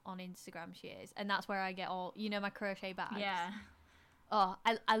on Instagram. She is, and that's where I get all, you know, my crochet bags. Yeah. Oh,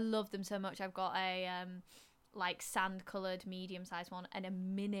 I love them so much. I've got a like sand coloured medium sized one and a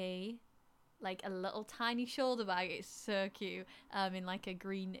mini, like a little tiny shoulder bag. It's so cute. In like a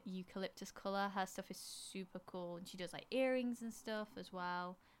green eucalyptus colour. Her stuff is super cool, and she does like earrings and stuff as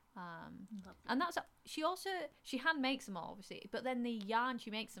well. And that's she hand makes them all, obviously, but then the yarn she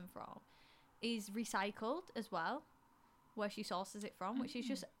makes them from is recycled as well, where she sources it from, which is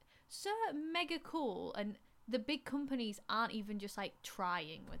just so mega cool. And the big companies aren't even just like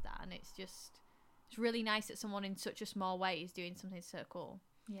trying with that, and it's really nice that someone in such a small way is doing something so cool.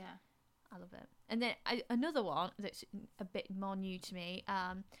 Yeah, I love it. And then another one that's a bit more new to me,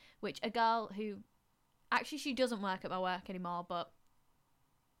 which a girl who actually she doesn't work at my work anymore, but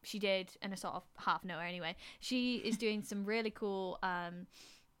she did, and I sort of half know her anyway. She is doing some really cool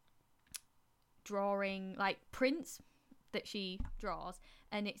drawing, like prints that she draws,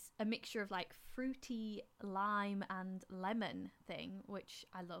 and it's a mixture of like fruity lime and lemon thing, which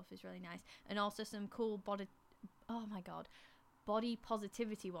I love, is really nice. And also some cool body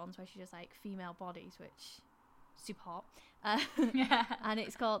positivity ones where she does like female bodies, which super hot. And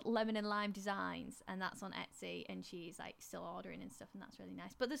it's called Lemon and Lime Designs, and that's on Etsy, and she's like still ordering and stuff, and that's really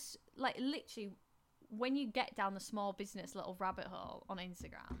nice. But there's like literally, when you get down the small business little rabbit hole on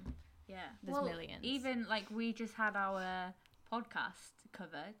Instagram, there's millions. Even like we just had our podcast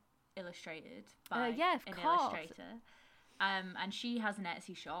cover illustrated by an illustrator, and she has an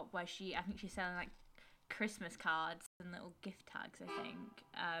Etsy shop where I think she's selling like Christmas cards and little gift tags, I think.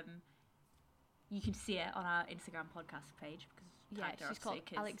 You can see it on our Instagram podcast page because she's called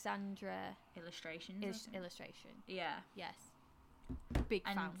Alexandra Illustrations. Illustration. Yeah. Yes. Big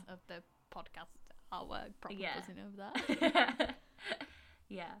fan of the podcast artwork. Probably buzzing over that.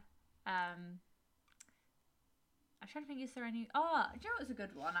 Yeah. I'm trying to think. Is there any? Oh, do you know what's a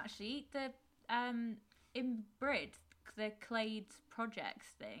good one actually? The in Brid, the Clade Projects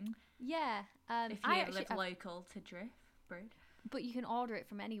thing. Yeah. If you live local to Brid. But you can order it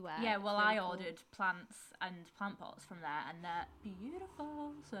from anywhere. Yeah, well, I ordered plants and plant pots from there, and they're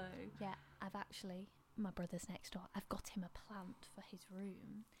beautiful. So yeah, I've actually, my brother's next door. I've got him a plant for his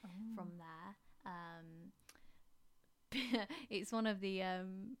room from there. It's one of the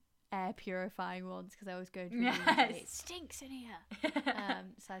air purifying ones, because I always go to it stinks in here.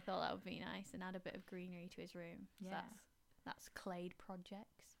 So I thought that would be nice and add a bit of greenery to his room. So that's Clade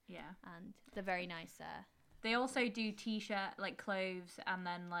Projects. Yeah, and they're very nice there. They also do t-shirt, like clothes, and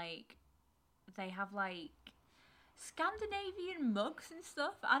then like they have like Scandinavian mugs and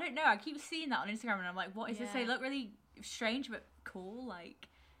stuff. I don't know. I keep seeing that on Instagram, and I'm like, what is this? They look really strange but cool, like,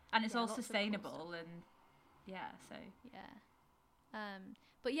 and it's all sustainable, cool, and so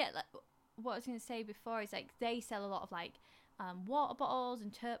but yeah, like what I was gonna say before is like they sell a lot of like water bottles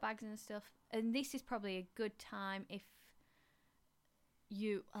and tote bags and stuff, and this is probably a good time if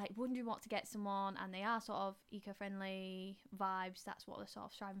you like wondering what to get someone and they are sort of eco-friendly vibes. That's what they're sort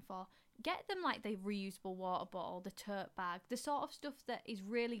of striving for. Get them like the reusable water bottle, the tote bag, the sort of stuff that is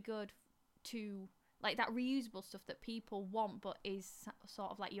really good to like that reusable stuff that people want, but is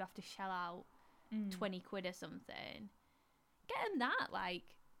sort of like you have to shell out 20 quid or something. Get them that, like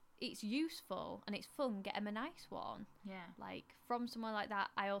it's useful and it's fun. Get them a nice one. Yeah, like from somewhere like that.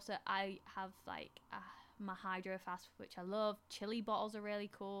 I have like my Hydro Flask, which I love. Chili bottles are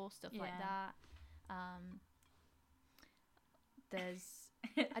really cool, stuff like that. There's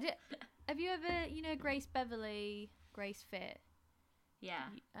Have you ever, Grace Beverly, Grace Fit? Yeah.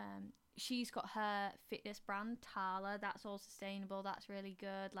 She's got her fitness brand, Tala. That's all sustainable. That's really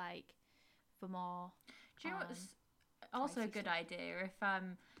good. Like, for more. Do you know what's also a good idea? If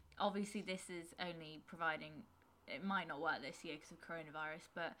obviously this is only providing, it might not work this year because of coronavirus,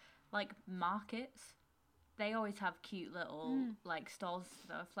 but like markets, they always have cute little like stalls and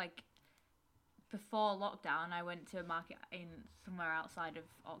stuff. Like before lockdown, I went to a market in somewhere outside of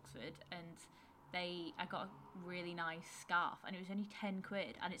Oxford, and I got a really nice scarf, and it was only 10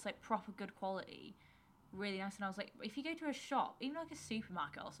 quid, and it's like proper good quality, really nice. And I was like, if you go to a shop, even like a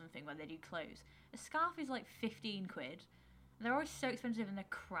supermarket or something where they do clothes, a scarf is like 15 quid. And they're always so expensive and they're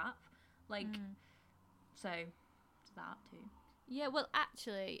crap. Like, so that too. Yeah, well,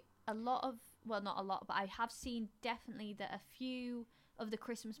 actually, not a lot, but I have seen definitely that a few of the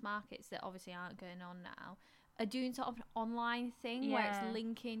Christmas markets that obviously aren't going on now are doing sort of an online thing where it's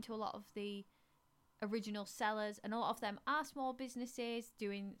linking to a lot of the original sellers, and a lot of them are small businesses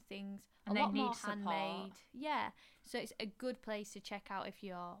doing things and a lot more handmade. Yeah, so it's a good place to check out if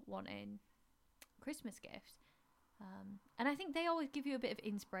you're wanting Christmas gifts. And I think they always give you a bit of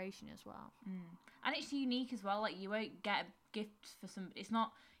inspiration as well. And it's unique as well. Like, you won't get gifts for some. It's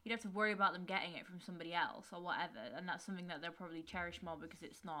not. You don't have to worry about them getting it from somebody else or whatever. And that's something that they'll probably cherish more because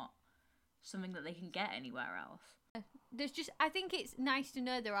it's not something that they can get anywhere else. I think it's nice to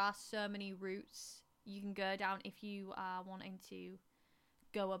know there are so many routes you can go down if you are wanting to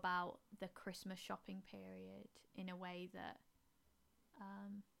go about the Christmas shopping period in a way that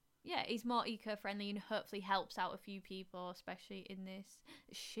is more eco-friendly and hopefully helps out a few people, especially in this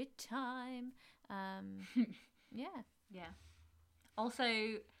shit time. Yeah. Also,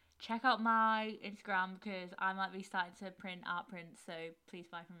 check out my Instagram because I might be starting to print art prints, so please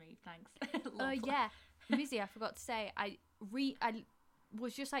buy from me. Thanks. Yeah. Mizzy, I forgot to say, I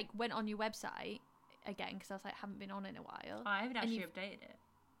was just like, went on your website again because I was like, haven't been on in a while. I haven't actually updated it.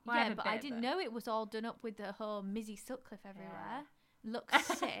 Well, yeah, but I didn't know it was all done up with the whole Mizzy Sutcliffe everywhere. Looks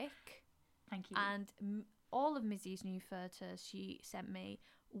sick. Thank you. And all of Mizzy's new photos she sent me,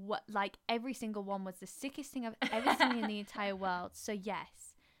 like every single one was the sickest thing I've ever seen in the entire world. So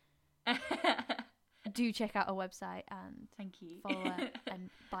yes, do check out our website and thank you. Follow her and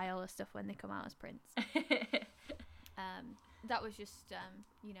buy all the stuff when they come out as prints. That was just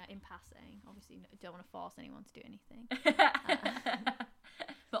in passing. Obviously, don't want to force anyone to do anything.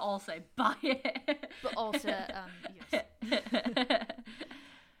 But also buy it. But also, yes.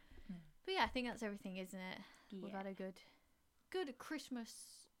 But yeah, I think that's everything, isn't it? Yeah. We've had a good Christmas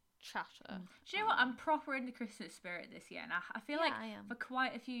chatter. Do you know what? I'm proper in the Christmas spirit this year, and I feel like for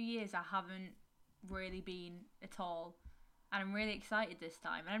quite a few years I haven't really been at all, and I'm really excited this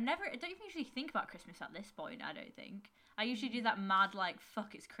time. And I don't even usually think about Christmas at this point. I don't think I usually do that mad like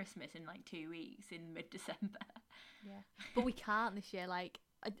fuck it's Christmas in like 2 weeks in mid-December. Yeah, but we can't this year. Like,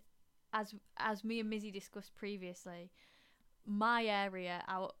 as me and Mizzy discussed previously, my area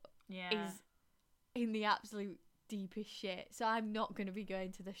out is in the absolute deepest shit. So I'm not going to be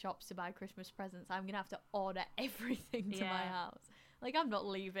going to the shops to buy Christmas presents. I'm going to have to order everything to my house. Like, I'm not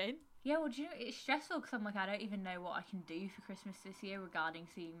leaving. Yeah, well, do you know, it's stressful because I'm like, I don't even know what I can do for Christmas this year regarding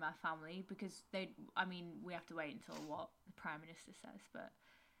seeing my family because we have to wait until what the Prime Minister says, but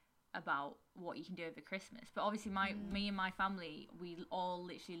about what you can do over Christmas. But obviously me and my family, we all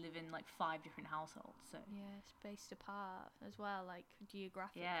literally live in like 5 different households, so yeah, spaced apart as well, like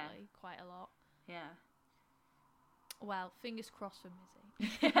geographically, quite a lot. Yeah. Well, fingers crossed for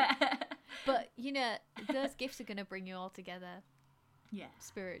Mizzy. But those gifts are going to bring you all together. Yeah.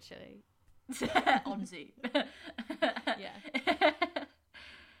 Spiritually. On Zoom. Yeah.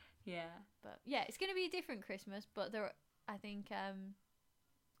 Yeah. But yeah, it's going to be a different Christmas, but I think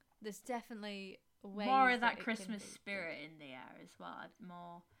there's definitely ways more of that Christmas spirit in the air as well.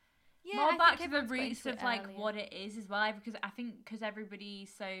 More I back to the roots of like earlier. What it is as well, because I think because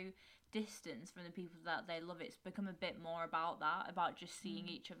everybody's so distanced from the people that they love, it's become a bit more about that, about just seeing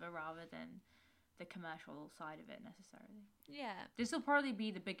each other rather than the commercial side of it necessarily. Yeah, this will probably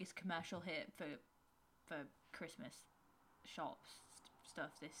be the biggest commercial hit for Christmas shops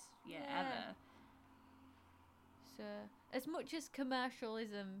stuff this year ever. So as much as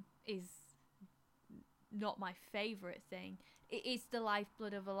commercialism is not my favourite thing, it is the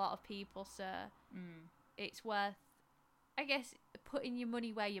lifeblood of a lot of people, so it's worth, I guess, putting your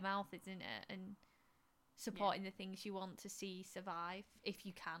money where your mouth is, in it, and supporting the things you want to see survive, if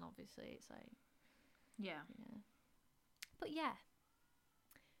you can, obviously. It's like... Yeah. But yeah.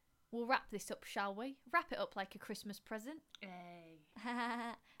 We'll wrap this up, shall we? Wrap it up like a Christmas present. Hey.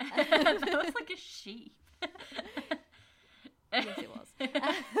 That was like a sheep. Yes, it was.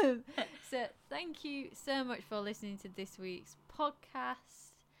 So thank you so much for listening to this week's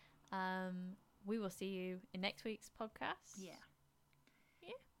podcast. We will see you in next week's podcast. Yeah.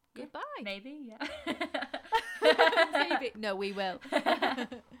 Goodbye. Maybe, yeah. Maybe. No, we will.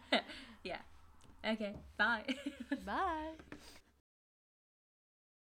 Yeah. Okay, bye. Bye.